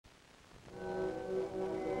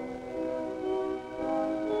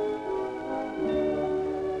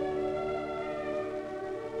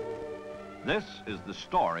This is the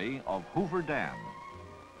story of Hoover Dam,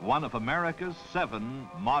 one of America's 7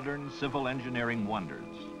 modern civil engineering wonders.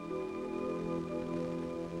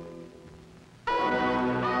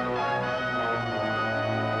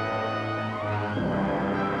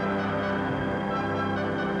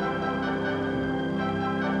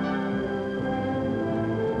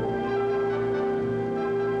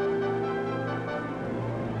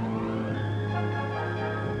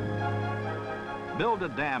 Build a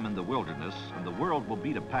dam in the wilderness and the world will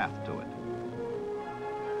beat a path to it.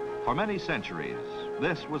 For many centuries,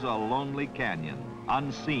 this was a lonely canyon,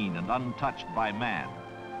 unseen and untouched by man,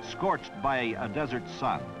 scorched by a desert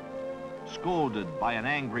sun, scolded by an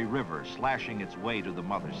angry river slashing its way to the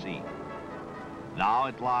Mother Sea. Now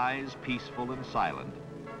it lies peaceful and silent,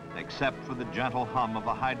 except for the gentle hum of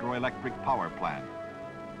a hydroelectric power plant,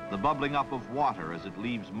 the bubbling up of water as it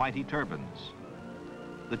leaves mighty turbines,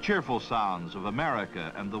 the cheerful sounds of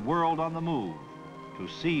America and the world on the move to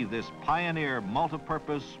see this pioneer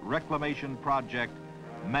multi-purpose reclamation project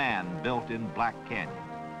man built in Black Canyon.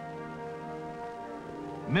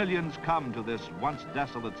 Millions come to this once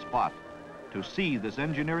desolate spot to see this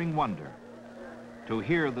engineering wonder, to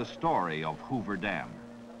hear the story of Hoover Dam.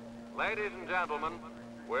 Ladies and gentlemen,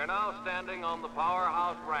 we're now standing on the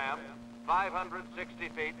powerhouse ramp 560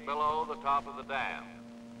 feet below the top of the dam.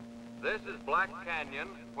 This is Black Canyon,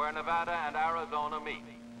 where Nevada and Arizona meet,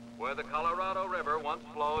 where the Colorado River once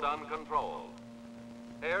flowed uncontrolled.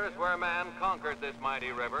 Here is where man conquered this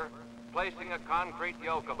mighty river, placing a concrete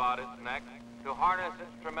yoke about its neck to harness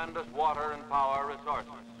its tremendous water and power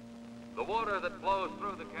resources. The water that flows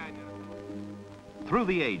through the canyon. Through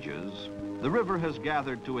the ages, the river has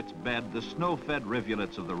gathered to its bed the snow-fed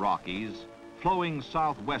rivulets of the Rockies, flowing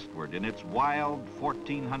southwestward in its wild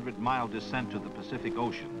 1,400-mile descent to the Pacific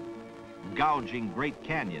Ocean, gouging great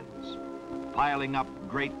canyons, piling up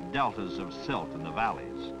great deltas of silt in the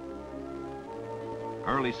valleys.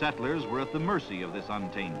 Early settlers were at the mercy of this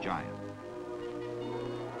untamed giant.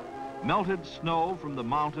 Melted snow from the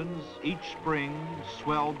mountains each spring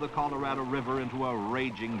swelled the Colorado River into a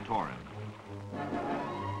raging torrent,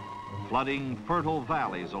 flooding fertile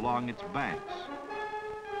valleys along its banks,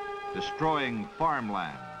 destroying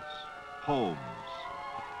farmlands, homes,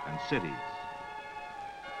 and cities.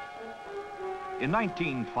 In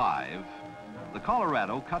 1905, the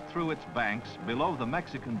Colorado cut through its banks below the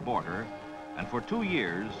Mexican border and for 2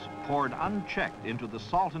 years poured unchecked into the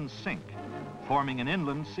Salton Sink, forming an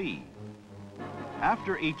inland sea.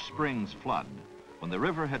 After each spring's flood, when the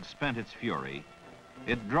river had spent its fury,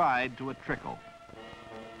 it dried to a trickle.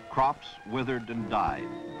 Crops withered and died.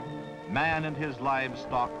 Man and his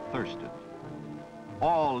livestock thirsted.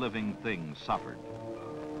 All living things suffered.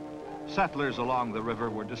 Settlers along the river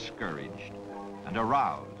were discouraged and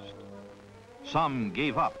aroused. Some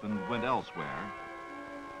gave up and went elsewhere.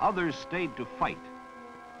 Others stayed to fight.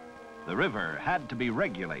 The river had to be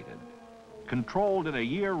regulated, controlled in a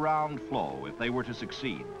year-round flow if they were to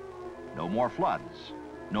succeed. No more floods,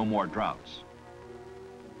 no more droughts.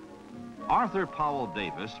 Arthur Powell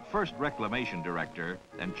Davis, first reclamation director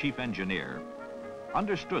and chief engineer,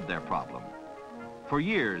 understood their problem. For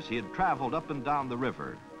years, he had traveled up and down the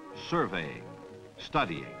river, surveying,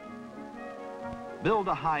 studying. Build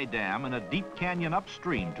a high dam in a deep canyon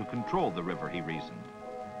upstream to control the river, he reasoned.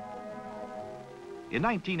 In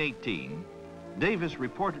 1918, Davis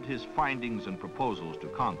reported his findings and proposals to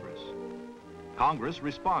Congress. Congress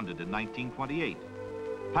responded in 1928,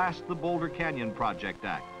 passed the Boulder Canyon Project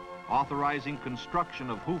Act, authorizing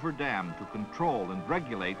construction of Hoover Dam to control and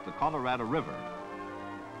regulate the Colorado River,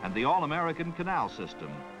 and the All-American Canal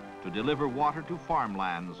System to deliver water to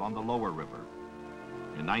farmlands on the lower river.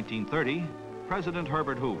 In 1930, President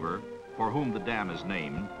Herbert Hoover, for whom the dam is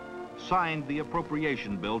named, signed the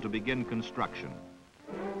appropriation bill to begin construction.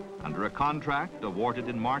 Under a contract awarded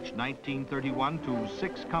in March 1931 to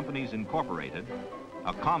 6 companies incorporated,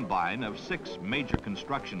 a combine of 6 major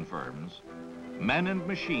construction firms, men and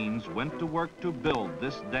machines went to work to build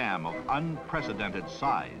this dam of unprecedented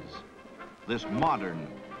size, this modern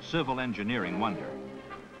civil engineering wonder.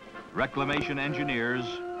 Reclamation engineers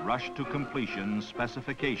rushed to completion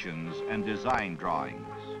specifications and design drawings.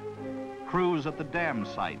 Crews at the dam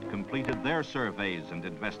site completed their surveys and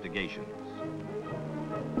investigations.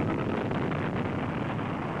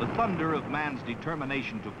 The thunder of man's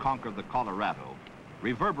determination to conquer the Colorado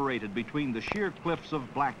reverberated between the sheer cliffs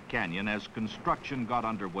of Black Canyon as construction got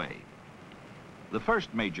underway. The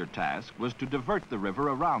first major task was to divert the river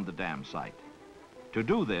around the dam site. To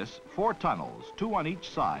do this, 4 tunnels, 2 on each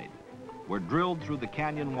side, were drilled through the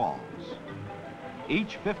canyon walls.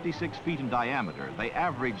 Each 56 feet in diameter, they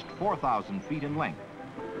averaged 4,000 feet in length.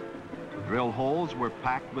 Drill holes were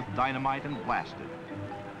packed with dynamite and blasted.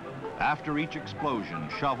 After each explosion,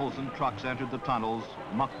 shovels and trucks entered the tunnels,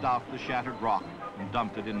 mucked out the shattered rock, and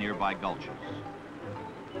dumped it in nearby gulches.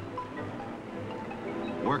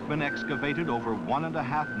 Workmen excavated over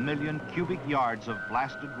 1.5 million cubic yards of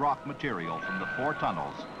blasted rock material from the 4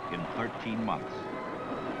 tunnels in 13 months.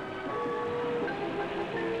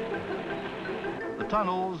 The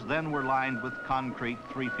tunnels then were lined with concrete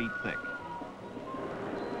 3 feet thick.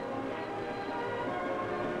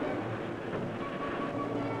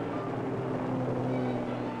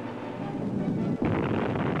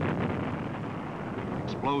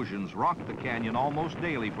 Explosions rocked the canyon almost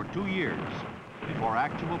daily for 2 years before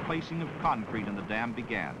actual placing of concrete in the dam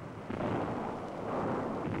began.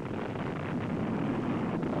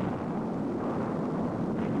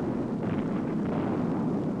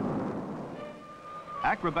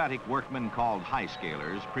 Acrobatic workmen called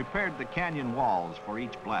high-scalers prepared the canyon walls for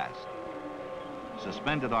each blast.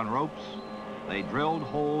 Suspended on ropes, they drilled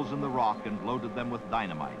holes in the rock and loaded them with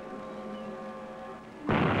dynamite.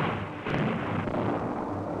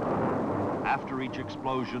 After each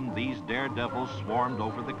explosion, these daredevils swarmed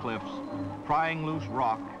over the cliffs, prying loose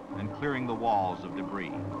rock and clearing the walls of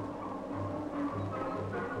debris.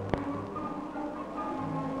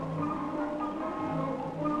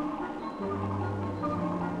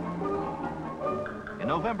 In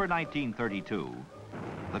November 1932,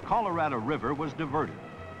 the Colorado River was diverted.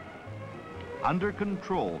 Under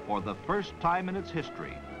control for the first time in its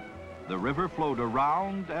history, the river flowed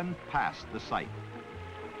around and past the site.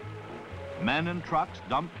 Men and trucks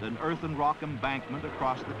dumped an earth and rock embankment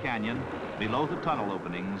across the canyon below the tunnel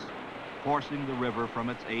openings, forcing the river from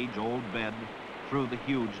its age-old bed through the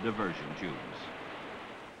huge diversion tubes.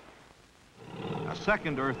 A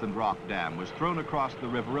second earth and rock dam was thrown across the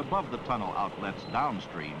river above the tunnel outlets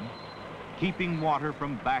downstream, keeping water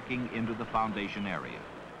from backing into the foundation area.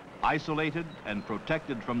 Isolated and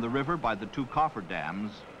protected from the river by the 2 coffer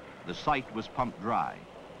dams, the site was pumped dry.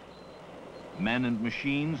 Men and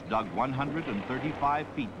machines dug 135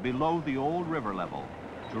 feet below the old river level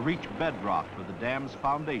to reach bedrock for the dam's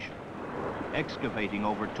foundation, excavating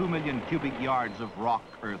over 2 million cubic yards of rock,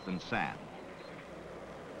 earth, and sand.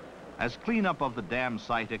 As cleanup of the dam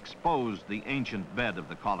site exposed the ancient bed of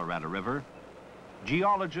the Colorado River,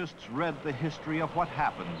 geologists read the history of what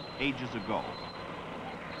happened ages ago.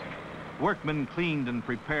 Workmen cleaned and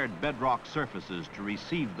prepared bedrock surfaces to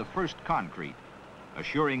receive the first concrete,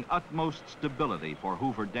 assuring utmost stability for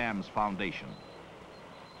Hoover Dam's foundation.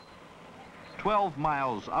 12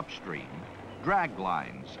 miles upstream, drag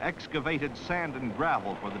lines excavated sand and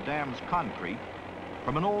gravel for the dam's concrete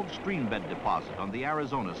from an old streambed deposit on the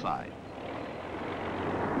Arizona side.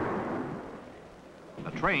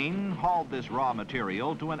 A train hauled this raw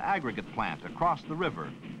material to an aggregate plant across the river,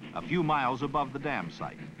 a few miles above the dam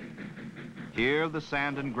site. Here, the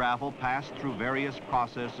sand and gravel passed through various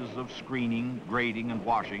processes of screening, grading, and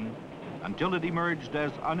washing until it emerged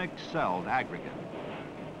as unexcelled aggregate.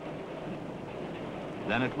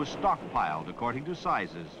 Then it was stockpiled according to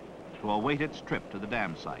sizes to await its trip to the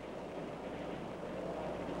dam site.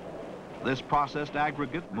 This processed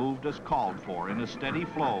aggregate moved as called for in a steady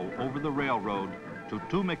flow over the railroad to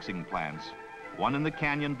 2 mixing plants, one in the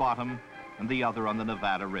canyon bottom and the other on the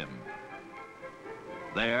Nevada rim.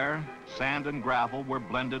 There, sand and gravel were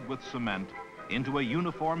blended with cement into a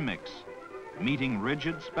uniform mix, meeting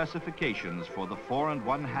rigid specifications for the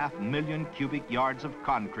 4.5 million cubic yards of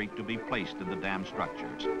concrete to be placed in the dam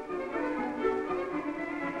structures.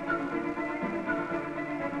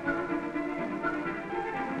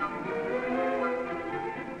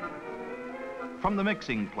 From the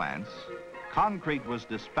mixing plants, concrete was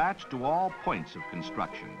dispatched to all points of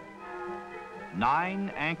construction.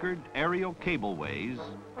 9 anchored aerial cableways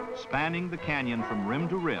spanning the canyon from rim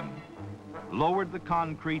to rim lowered the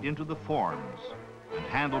concrete into the forms and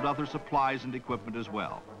handled other supplies and equipment as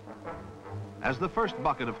well. As the first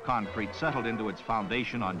bucket of concrete settled into its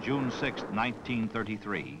foundation on June 6,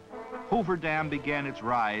 1933, Hoover Dam began its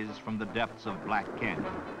rise from the depths of Black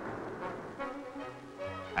Canyon.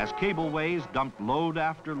 As cableways dumped load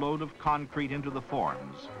after load of concrete into the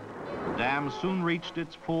forms, the dam soon reached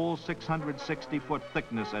its full 660-foot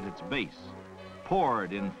thickness at its base.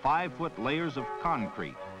 Poured in 5-foot layers of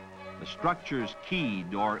concrete, the structure's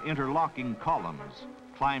keyed or interlocking columns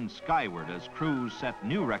climbed skyward as crews set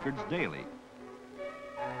new records daily.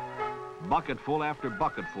 Bucketful after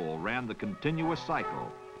bucketful ran the continuous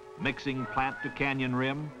cycle, mixing plant to canyon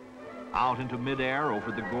rim, out into midair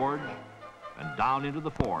over the gorge, and down into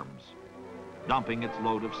the forms, dumping its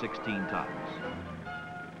load of 16 tons.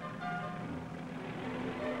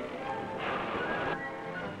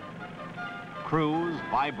 Crews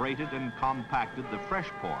vibrated and compacted the fresh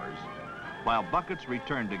pours, while buckets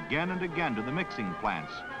returned again and again to the mixing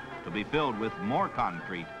plants to be filled with more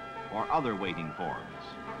concrete or other waiting forms.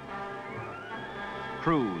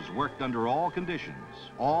 Crews worked under all conditions,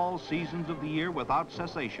 all seasons of the year without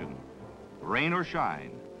cessation, rain or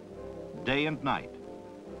shine, day and night.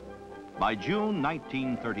 By June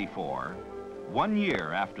 1934, 1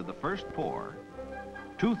 year after the first pour,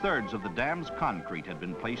 2/3 of the dam's concrete had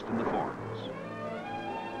been placed in the forms.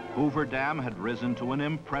 Hoover Dam had risen to an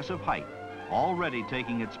impressive height, already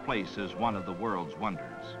taking its place as one of the world's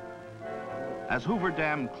wonders. As Hoover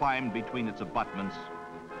Dam climbed between its abutments,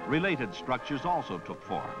 related structures also took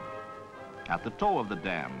form. At the toe of the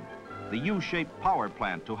dam, the U-shaped power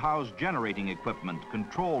plant to house generating equipment,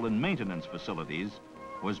 control and maintenance facilities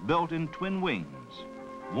was built in twin wings,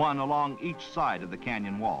 one along each side of the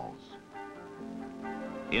canyon walls.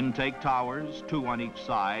 Intake towers, 2 on each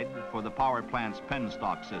side, for the power plant's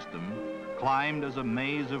penstock system, climbed as a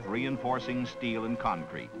maze of reinforcing steel and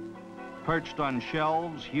concrete. Perched on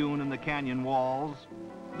shelves hewn in the canyon walls,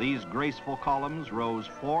 these graceful columns rose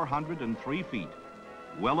 403 feet,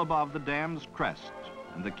 well above the dam's crest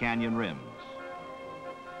and the canyon rims.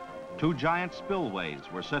 2 giant spillways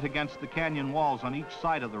were set against the canyon walls on each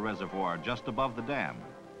side of the reservoir just above the dam.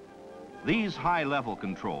 These high-level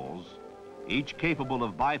controls, each capable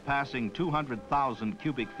of bypassing 200,000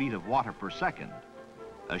 cubic feet of water per second,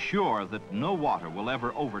 assure that no water will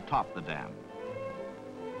ever overtop the dam.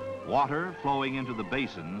 Water flowing into the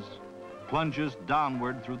basins plunges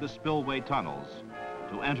downward through the spillway tunnels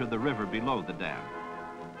to enter the river below the dam.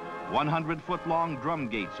 100-foot-long drum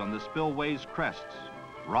gates on the spillway's crests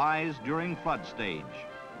rise during flood stage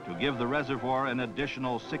to give the reservoir an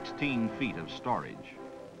additional 16 feet of storage.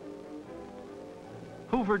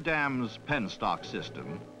 Hoover Dam's penstock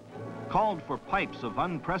system called for pipes of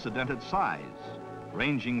unprecedented size,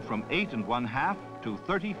 ranging from 8 1/2 to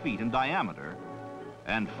 30 feet in diameter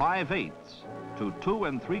and 5/8 to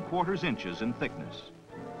 2 3/4 inches in thickness.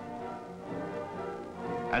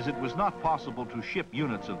 As it was not possible to ship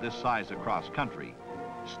units of this size across country,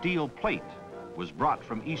 steel plate was brought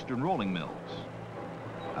from eastern rolling mills.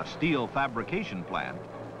 A steel fabrication plant,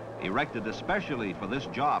 erected especially for this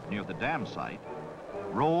job near the dam site,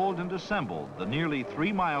 rolled and assembled the nearly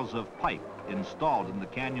 3 miles of pipe installed in the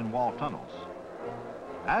canyon wall tunnels.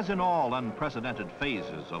 As in all unprecedented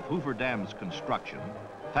phases of Hoover Dam's construction,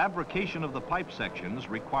 fabrication of the pipe sections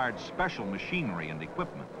required special machinery and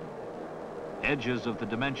equipment. Edges of the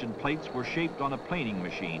dimension plates were shaped on a planing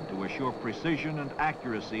machine to assure precision and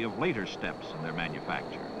accuracy of later steps in their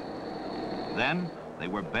manufacture. Then they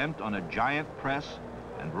were bent on a giant press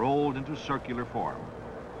and rolled into circular form.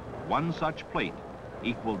 One such plate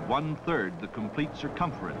equaled 1/3 the complete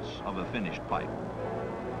circumference of a finished pipe.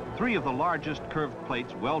 3 of the largest curved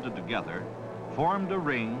plates welded together formed a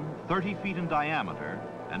ring 30 feet in diameter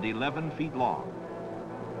and 11 feet long.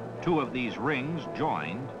 2 of these rings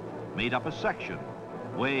joined made up a section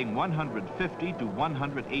weighing 150 to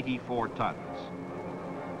 184 tons.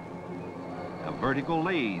 A vertical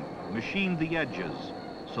lathe machined the edges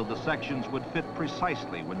so the sections would fit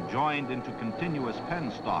precisely when joined into continuous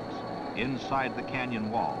penstocks inside the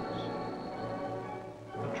canyon walls.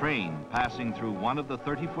 A train passing through one of the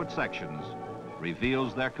 30-foot sections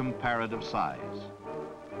reveals their comparative size.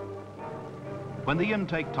 When the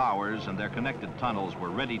intake towers and their connected tunnels were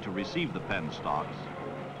ready to receive the penstocks,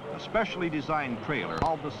 a specially designed trailer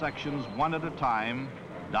hauled the sections one at a time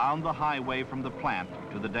down the highway from the plant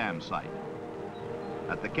to the dam site.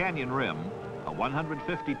 At the canyon rim, a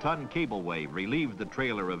 150-ton cableway relieved the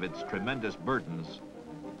trailer of its tremendous burdens,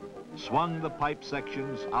 swung the pipe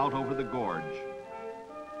sections out over the gorge,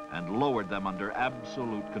 and lowered them under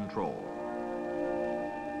absolute control.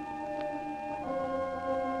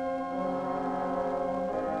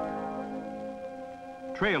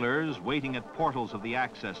 Trailers waiting at portals of the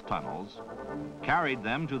access tunnels carried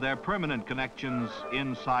them to their permanent connections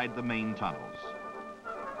inside the main tunnels.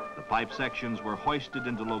 The pipe sections were hoisted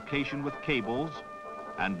into location with cables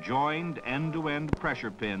and joined end-to-end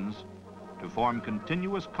pressure pins to form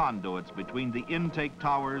continuous conduits between the intake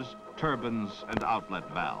towers, turbines, and outlet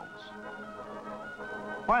valves.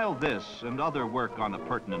 While this and other work on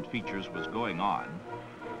appurtenant features was going on,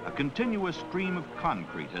 a continuous stream of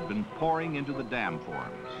concrete had been pouring into the dam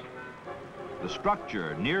forms. The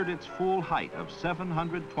structure neared its full height of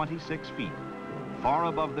 726 feet, far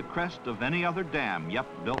above the crest of any other dam yet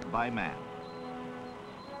built by man.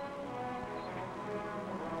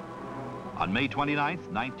 On May 29,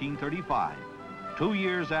 1935, 2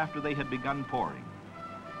 years after they had begun pouring,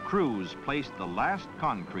 crews placed the last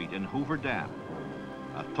concrete in Hoover Dam.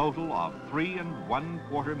 a total of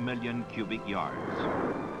 3¼ million cubic yards.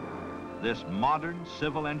 This modern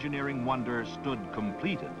civil engineering wonder stood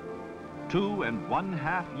completed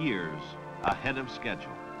 2½ years ahead of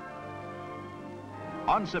schedule.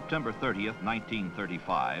 On September 30th,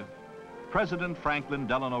 1935, President Franklin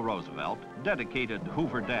Delano Roosevelt dedicated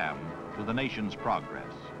Hoover Dam to the nation's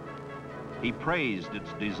progress. He praised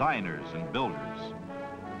its designers and builders.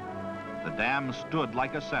 The dam stood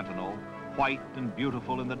like a sentinel, white and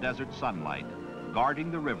beautiful in the desert sunlight,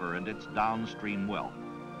 guarding the river and its downstream wealth.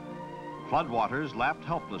 Floodwaters lapped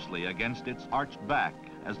helplessly against its arched back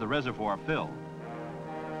as the reservoir filled.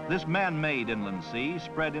 This man-made inland sea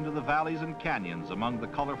spread into the valleys and canyons among the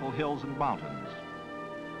colorful hills and mountains.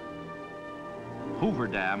 Hoover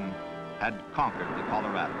Dam had conquered the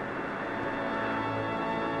Colorado.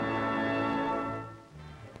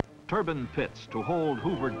 Turbine pits to hold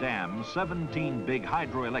Hoover Dam's 17 big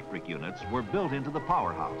hydroelectric units were built into the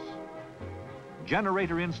powerhouse.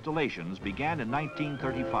 Generator installations began in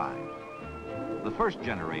 1935. The first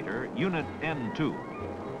generator, Unit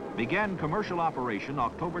N2, began commercial operation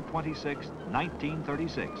October 26,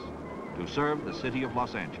 1936, to serve the city of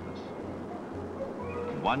Los Angeles.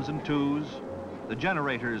 In ones and twos, the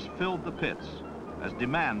generators filled the pits as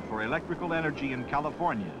demand for electrical energy in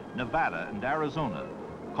California, Nevada, and Arizona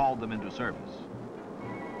called them into service.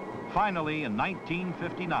 Finally, in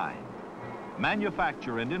 1959,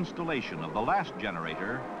 manufacture and installation of the last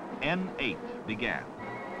generator, N8, began.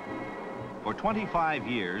 For 25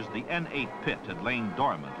 years, the N8 pit had lain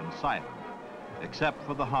dormant and silent, except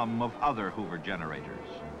for the hum of other Hoover generators.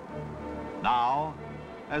 Now,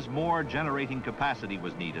 as more generating capacity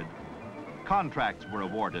was needed, contracts were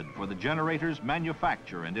awarded for the generator's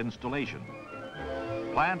manufacture and installation.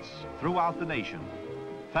 Plants throughout the nation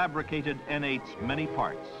fabricated N8's many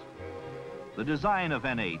parts. The design of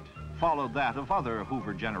N8 followed that of other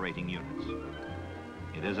Hoover generating units.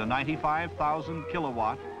 It is a 95,000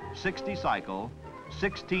 kilowatt, 60-cycle,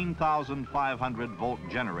 16,500 volt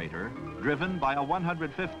generator driven by a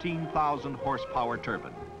 115,000 horsepower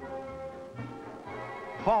turbine.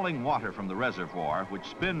 Falling water from the reservoir, which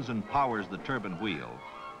spins and powers the turbine wheel,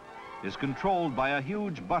 is controlled by a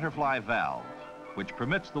huge butterfly valve, which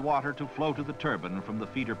permits the water to flow to the turbine from the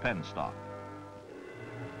feeder penstock.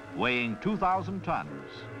 Weighing 2,000 tons,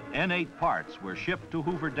 N8 parts were shipped to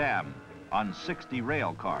Hoover Dam on 60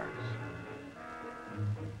 rail cars.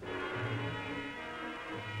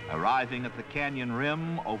 Arriving at the canyon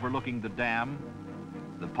rim overlooking the dam,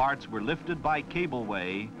 the parts were lifted by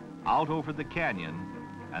cableway out over the canyon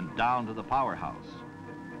and down to the powerhouse.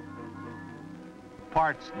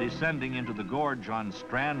 Parts descending into the gorge on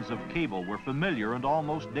strands of cable were familiar and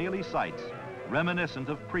almost daily sights, reminiscent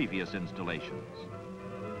of previous installations.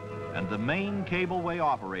 And the main cableway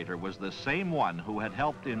operator was the same one who had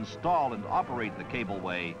helped install and operate the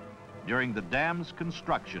cableway during the dam's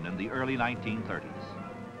construction in the early 1930s.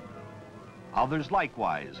 Others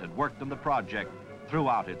likewise had worked on the project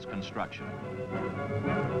throughout its construction.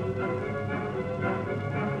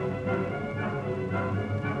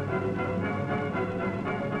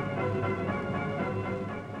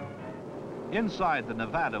 Inside the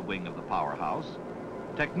Nevada wing of the powerhouse,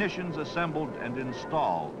 technicians assembled and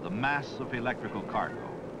installed the mass of electrical cargo.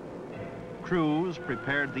 Crews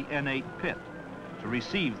prepared the N8 pit to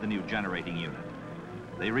receive the new generating unit.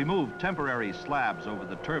 They removed temporary slabs over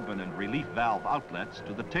the turbine and relief valve outlets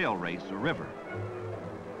to the tail race or river.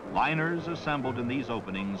 Liners assembled in these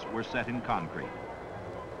openings were set in concrete.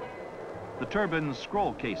 The turbine's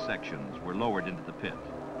scroll case sections were lowered into the pit.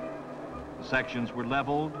 The sections were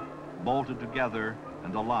leveled, bolted together,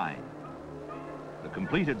 and aligned. The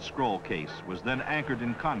completed scroll case was then anchored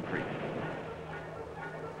in concrete.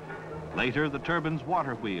 Later, the turbine's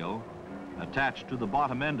water wheel, attached to the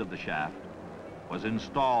bottom end of the shaft, was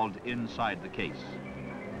installed inside the case.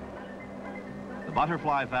 The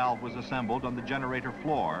butterfly valve was assembled on the generator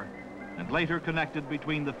floor and later connected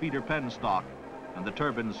between the feeder penstock and the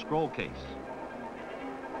turbine's scroll case.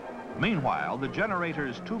 Meanwhile, the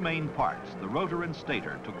generator's two main parts, the rotor and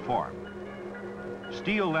stator, took form.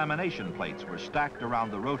 Steel lamination plates were stacked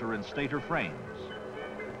around the rotor and stator frames.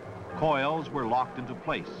 Coils were locked into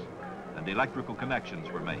place and electrical connections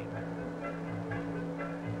were made.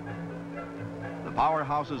 The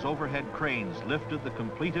powerhouse's overhead cranes lifted the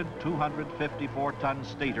completed 254-ton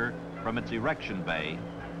stator from its erection bay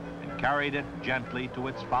and carried it gently to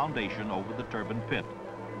its foundation over the turbine pit,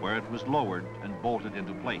 where it was lowered and bolted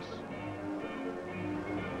into place.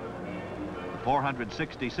 The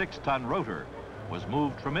 466-ton rotor was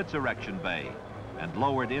moved from its erection bay and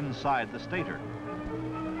lowered inside the stator.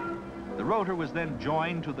 The rotor was then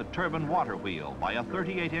joined to the turbine water wheel by a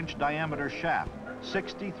 38-inch diameter shaft,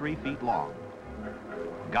 63 feet long.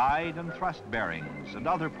 Guide and thrust bearings and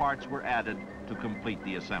other parts were added to complete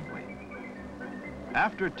the assembly.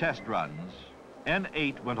 After test runs,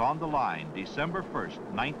 N8 went on the line December 1st,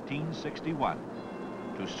 1961,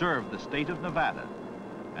 to serve the state of Nevada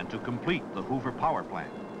and to complete the Hoover power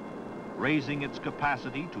plant, raising its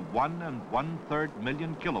capacity to 1 1/3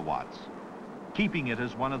 million kilowatts, keeping it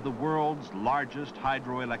as one of the world's largest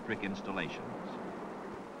hydroelectric installations.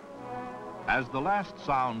 As the last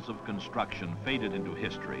sounds of construction faded into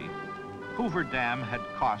history, Hoover Dam had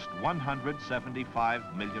cost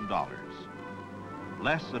 $175 million.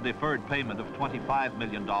 Less a deferred payment of $25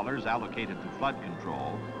 million allocated to flood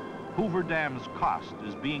control, Hoover Dam's cost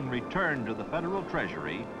is being returned to the federal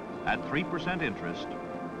treasury at 3% interest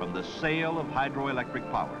from the sale of hydroelectric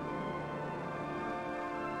power.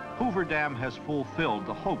 Hoover Dam has fulfilled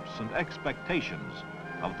the hopes and expectations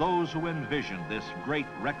of those who envisioned this great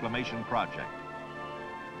reclamation project.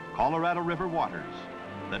 Colorado River waters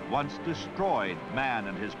that once destroyed man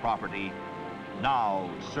and his property now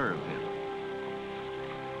serve him.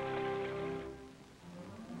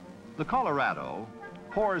 The Colorado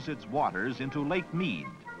pours its waters into Lake Mead,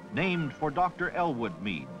 named for Dr. Elwood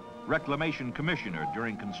Mead, Reclamation Commissioner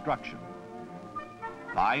during construction.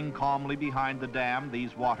 Lying calmly behind the dam,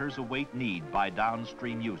 these waters await need by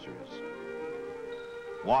downstream users.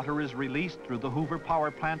 Water is released through the Hoover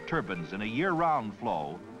power plant turbines in a year-round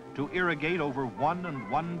flow to irrigate over 1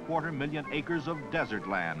 1/4 million acres of desert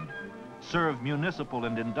land, serve municipal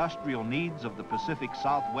and industrial needs of the Pacific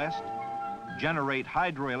Southwest, generate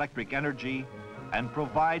hydroelectric energy, and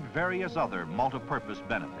provide various other multi-purpose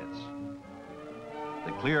benefits.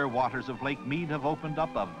 The clear waters of Lake Mead have opened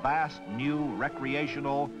up a vast new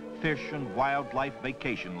recreational fish and wildlife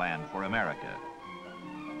vacation land for America.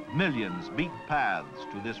 Millions beat paths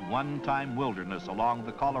to this one-time wilderness along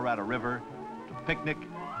the Colorado River to picnic,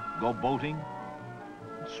 go boating,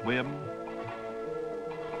 swim,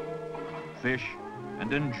 fish,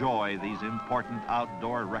 and enjoy these important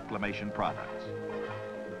outdoor reclamation products.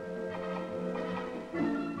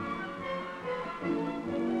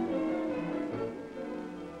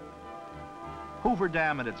 Hoover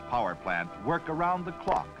Dam and its power plant work around the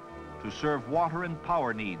clock to serve water and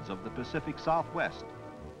power needs of the Pacific Southwest.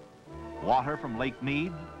 Water from Lake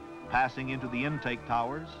Mead, passing into the intake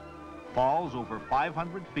towers, falls over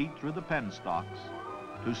 500 feet through the penstocks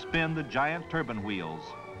to spin the giant turbine wheels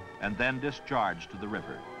and then discharge to the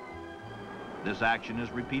river. This action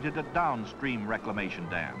is repeated at downstream reclamation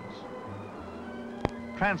dams.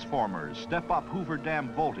 Transformers step up Hoover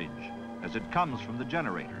Dam voltage as it comes from the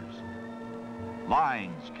generators.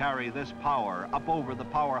 Lines carry this power up over the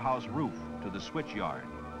powerhouse roof to the switchyard.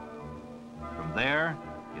 From there,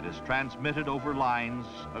 it is transmitted over lines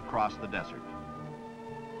across the desert.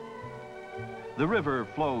 The river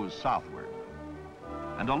flows southward,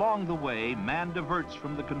 and along the way, man diverts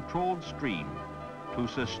from the controlled stream to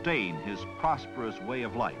sustain his prosperous way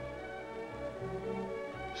of life.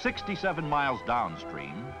 67 miles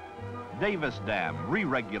downstream, Davis Dam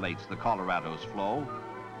re-regulates the Colorado's flow,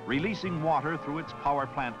 releasing water through its power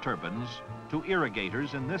plant turbines to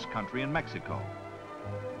irrigators in this country and Mexico.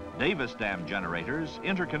 Davis Dam generators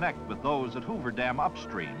interconnect with those at Hoover Dam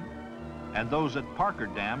upstream and those at Parker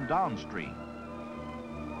Dam downstream.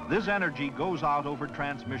 This energy goes out over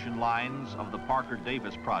transmission lines of the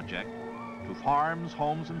Parker-Davis project to farms,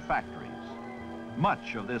 homes, and factories.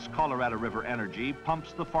 Much of this Colorado River energy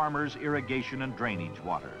pumps the farmers' irrigation and drainage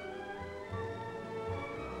water.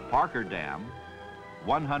 Parker Dam,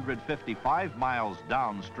 155 miles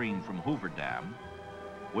downstream from Hoover Dam,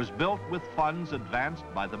 was built with funds advanced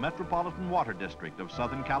by the Metropolitan Water District of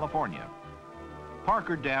Southern California.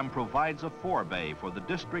 Parker Dam provides a forebay for the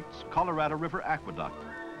district's Colorado River Aqueduct,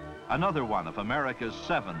 another one of America's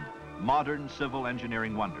 7 modern civil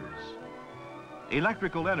engineering wonders.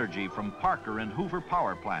 Electrical energy from Parker and Hoover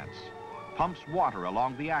power plants pumps water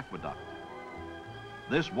along the aqueduct.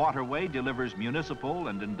 This waterway delivers municipal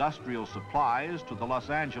and industrial supplies to the Los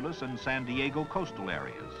Angeles and San Diego coastal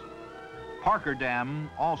areas. Parker Dam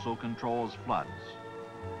also controls floods.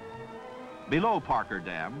 Below Parker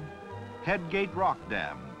Dam, Headgate Rock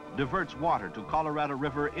Dam diverts water to Colorado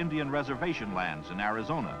River Indian Reservation lands in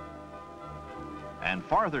Arizona. And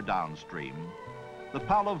farther downstream, the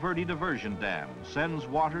Palo Verde Diversion Dam sends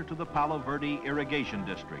water to the Palo Verde Irrigation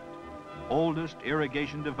District, oldest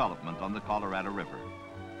irrigation development on the Colorado River.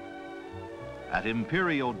 At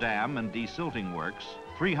Imperial Dam and Desilting Works,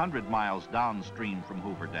 300 miles downstream from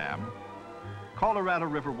Hoover Dam, Colorado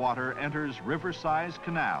River water enters river-sized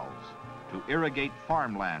canals to irrigate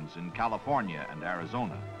farmlands in California and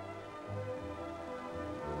Arizona.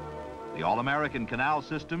 The All-American Canal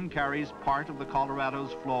System carries part of the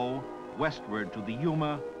Colorado's flow westward to the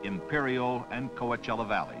Yuma, Imperial, and Coachella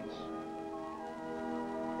valleys.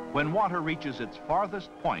 When water reaches its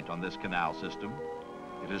farthest point on this canal system,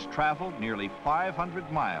 it has traveled nearly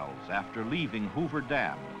 500 miles after leaving Hoover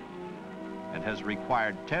Dam and has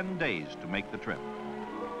required 10 days to make the trip.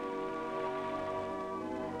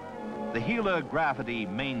 The Gila Gravity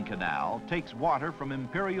Main Canal takes water from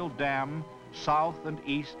Imperial Dam south and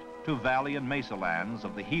east to valley and mesa lands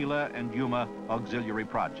of the Gila and Yuma auxiliary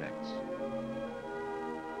projects.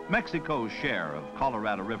 Mexico's share of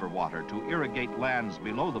Colorado River water to irrigate lands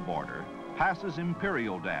below the border passes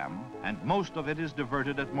Imperial Dam, and most of it is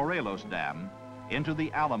diverted at Morelos Dam into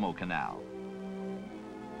the Alamo Canal.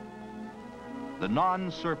 The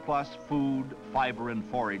non-surplus food, fiber, and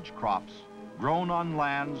forage crops grown on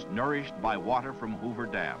lands nourished by water from Hoover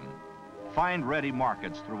Dam find ready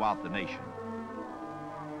markets throughout the nation.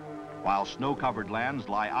 While snow-covered lands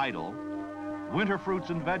lie idle, winter fruits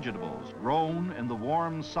and vegetables grown in the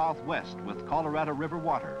warm Southwest with Colorado River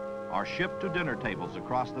water are shipped to dinner tables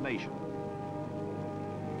across the nation.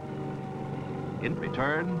 In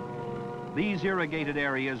return, these irrigated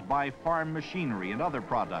areas buy farm machinery and other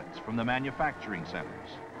products from the manufacturing centers.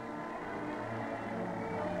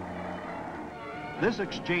 This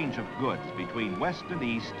exchange of goods between West and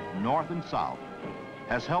East, North and South,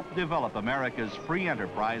 has helped develop America's free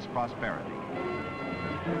enterprise prosperity.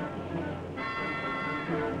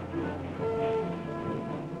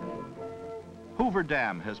 Hoover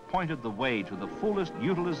Dam has pointed the way to the fullest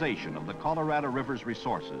utilization of the Colorado River's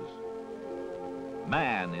resources.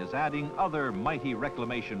 Man is adding other mighty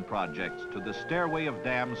reclamation projects to the stairway of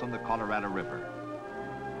dams on the Colorado River.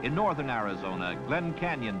 In northern Arizona, Glen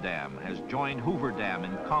Canyon Dam has joined Hoover Dam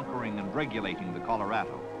in conquering and regulating the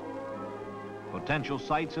Colorado. Potential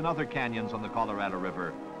sites in other canyons on the Colorado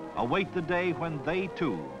River await the day when they,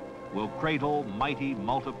 too, will cradle mighty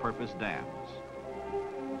multi-purpose dams.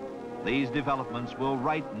 These developments will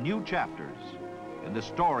write new chapters in the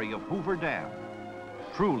story of Hoover Dam,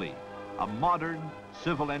 truly a modern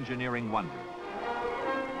civil engineering wonder.